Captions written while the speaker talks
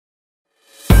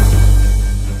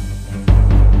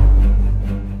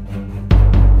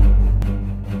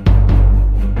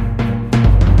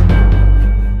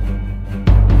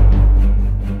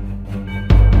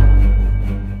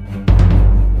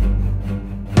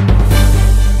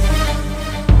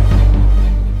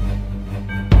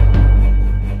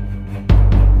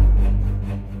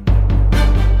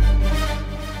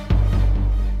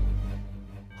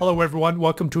Hello everyone,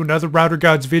 welcome to another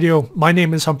RouterGods video. My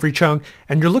name is Humphrey Cheung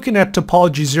and you're looking at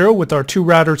topology 0 with our 2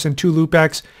 routers and 2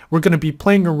 loopbacks. We're going to be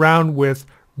playing around with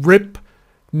RIP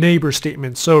neighbor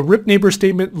statements. So RIP neighbor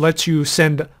statement lets you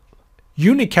send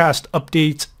unicast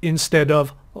updates instead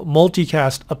of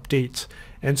multicast updates.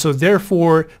 And so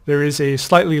therefore there is a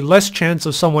slightly less chance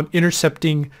of someone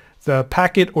intercepting the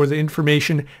packet or the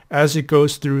information as it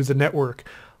goes through the network.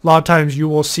 A lot of times you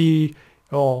will see,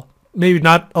 maybe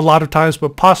not a lot of times,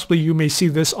 but possibly you may see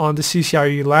this on the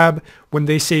CCIE lab when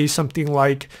they say something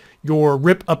like your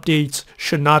RIP updates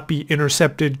should not be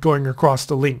intercepted going across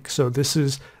the link. So this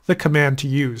is the command to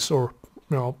use, or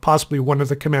possibly one of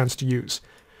the commands to use.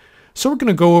 So we're going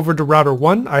to go over to router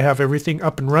 1. I have everything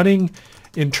up and running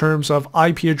in terms of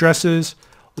IP addresses.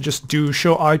 We'll just do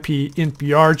show IP int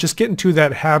br, just get into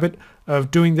that habit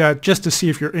of doing that just to see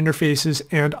if your interfaces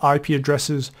and IP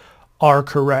addresses are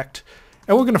correct.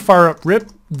 And we're going to fire up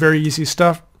RIP, very easy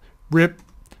stuff. RIP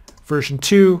version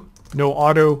 2, no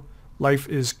auto, life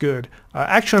is good.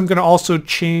 Actually, I'm going to also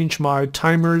change my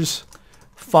timers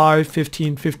 5,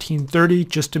 15, 15, 30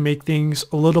 just to make things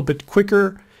a little bit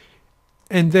quicker.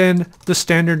 And then the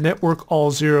standard network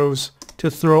all zeros to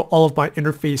throw all of my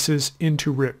interfaces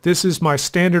into RIP. This is my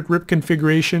standard RIP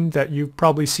configuration that you've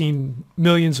probably seen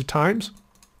millions of times.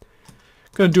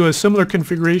 Going to do a similar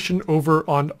configuration over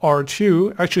on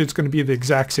R2. Actually, it's going to be the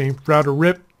exact same. Router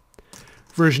RIP,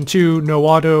 version 2, no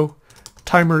auto,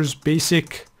 timers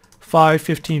basic, 5,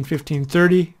 15, 15,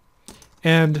 30,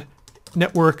 and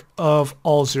network of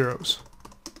all zeros.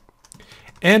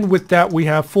 And with that, we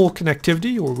have full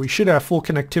connectivity, or we should have full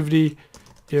connectivity.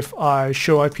 If I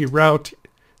show IP route,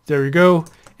 there you go.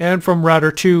 And from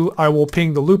router 2, I will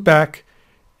ping the loopback,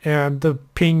 and the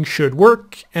ping should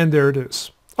work, and there it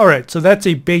is. Alright, so that's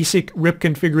a basic RIP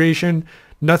configuration.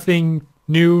 Nothing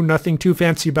new, nothing too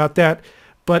fancy about that.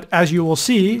 But as you will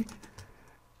see,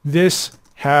 this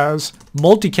has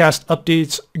multicast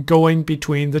updates going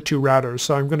between the 2 routers.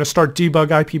 So I'm going to start debug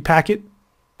IP packet.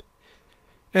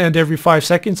 And every 5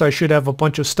 seconds I should have a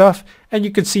bunch of stuff. And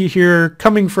you can see here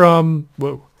coming from,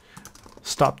 whoa,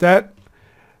 stop that.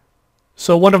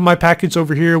 So one of my packets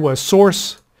over here was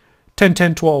source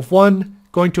 10.10.12.1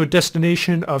 going to a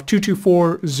destination of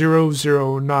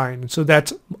 224.0.0.9. So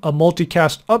that's a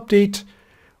multicast update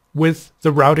with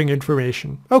the routing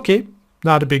information. Okay,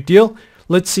 not a big deal.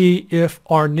 Let's see if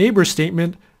our neighbor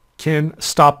statement can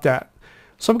stop that.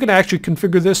 So I'm going to actually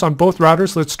configure this on both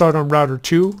routers. Let's start on router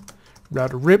 2.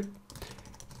 Router RIP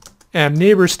and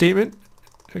neighbor statement.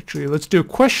 Actually, let's do a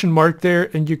question mark there,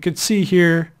 and you can see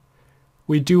here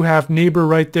we do have neighbor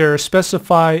right there.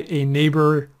 Specify a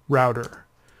neighbor router.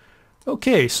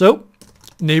 Okay, so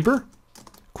neighbor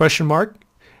question mark,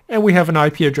 and we have an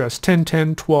IP address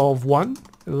 10.10.12.1.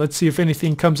 Let's see if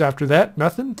anything comes after that.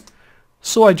 Nothing.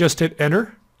 So I just hit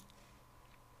enter.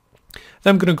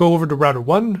 Then I'm going to go over to router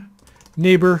 1,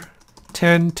 neighbor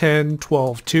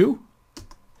 10.10.12.2.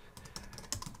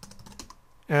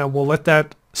 And we'll let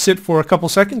that sit for a couple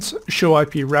seconds. Show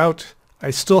IP route. I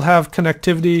still have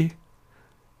connectivity.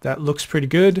 That looks pretty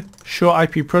good. Show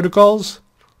IP protocols.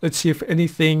 Let's see if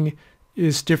anything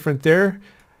is different there.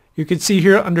 You can see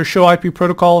here under show IP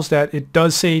protocols that it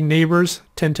does say neighbors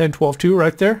 10.10.12.2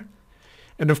 right there.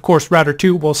 And of course router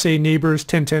 2 will say neighbors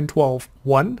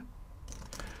 10.10.12.1.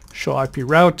 Show IP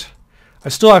route. I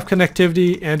still have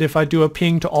connectivity, and if I do a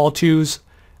ping to all 2s,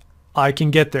 I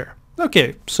can get there.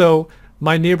 Okay, so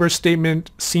my neighbor statement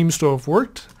seems to have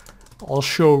worked. I'll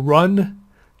show run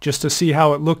just to see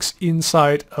how it looks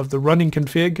inside of the running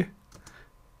config.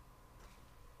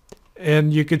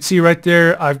 And you can see right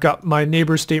there, I've got my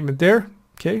neighbor statement there.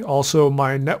 Okay, also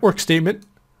my network statement.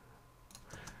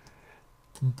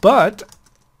 But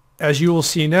as you will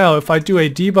see now, if I do a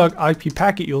debug IP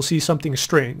packet, you'll see something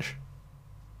strange.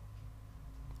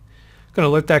 Gonna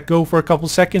let that go for a couple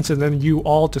seconds and then you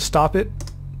all to stop it.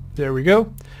 There we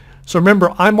go. So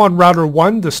remember, I'm on router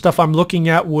 1. The stuff I'm looking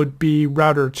at would be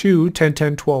router 2,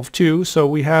 10.10.12.2. So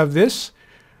we have this,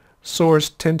 source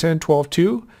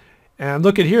 10.10.12.2. And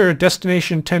look at here,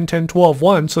 destination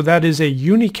 10.10.12.1. So that is a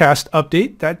unicast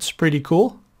update. That's pretty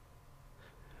cool.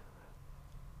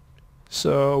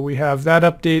 So we have that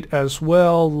update as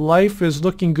well. Life is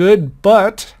looking good,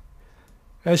 but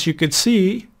as you can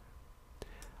see,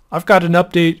 I've got an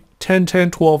update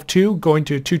 10.10.12.2 going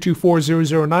to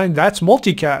 224.0.0.9. That's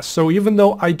multicast. So even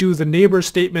though I do the neighbor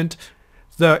statement,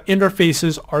 the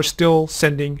interfaces are still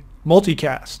sending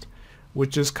multicast,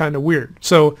 which is kind of weird.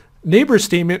 So neighbor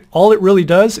statement, all it really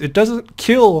does, it doesn't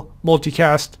kill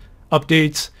multicast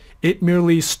updates. It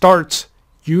merely starts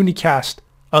unicast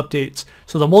updates.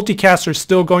 So the multicasts are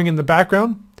still going in the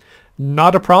background.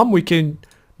 Not a problem. We can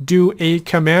do a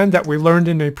command that we learned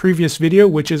in a previous video,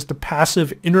 which is the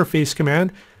passive interface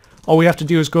command. All we have to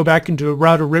do is go back into the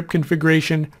router RIP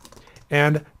configuration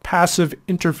and passive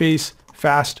interface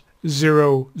fast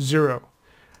 00.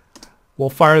 We'll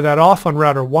fire that off on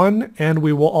router 1, and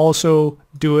we will also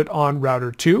do it on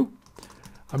router 2.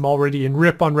 I'm already in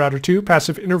RIP on router 2,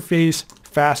 passive interface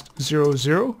fast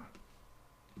 00.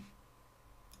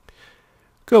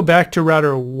 Go back to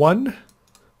router 1.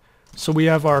 So we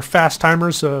have our fast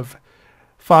timers of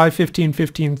 5, 15,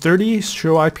 15, 30.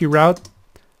 Show IP route.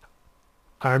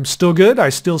 I'm still good. I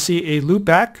still see a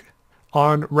loopback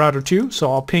on router 2,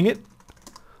 so I'll ping it.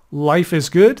 Life is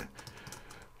good.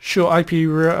 Show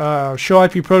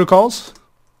IP protocols.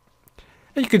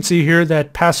 And you can see here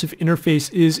that passive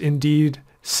interface is indeed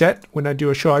set when I do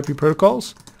a show IP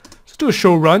protocols. Let's do a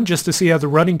show run just to see how the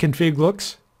running config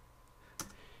looks.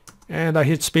 And I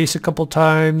hit space a couple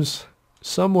times.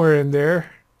 Somewhere in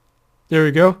there. There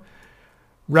we go.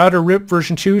 Router RIP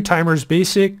version 2, timers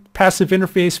basic, passive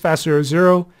interface fast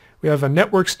 00. We have a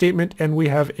network statement and we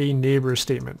have a neighbor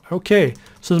statement. Okay,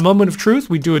 so the moment of truth,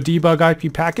 we do a debug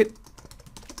IP packet.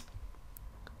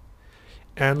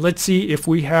 And let's see if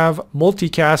we have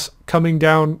multicast coming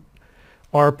down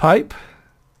our pipe.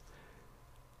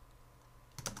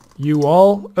 You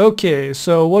all. Okay,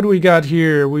 so what do we got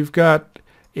here? We've got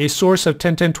a source of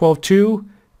 10.10.12.2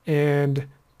 and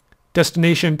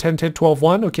destination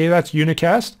 10.10.12.1. Okay, that's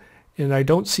unicast. And I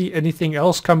don't see anything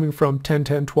else coming from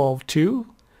 10.10.12.2.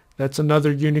 That's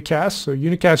another unicast. So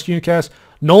unicast.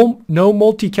 No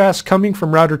multicast coming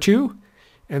from router 2.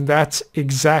 And that's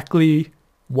exactly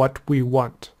what we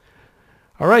want.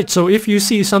 All right, so if you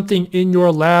see something in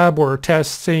your lab or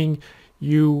test saying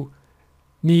you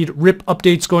need RIP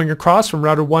updates going across from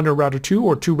router 1 or router 2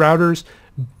 or 2 routers,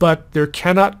 but there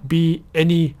cannot be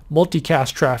any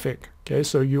multicast traffic. Okay,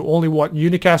 so you only want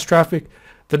unicast traffic.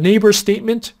 The neighbor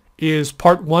statement is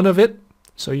part 1 of it.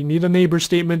 So you need a neighbor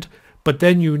statement, but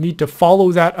then you need to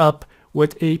follow that up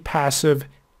with a passive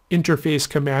interface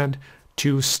command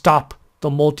to stop the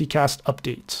multicast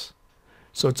updates.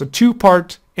 So it's a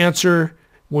 2-part answer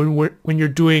when you're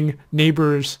doing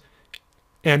neighbors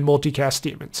and multicast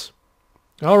statements.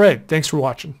 All right, thanks for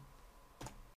watching.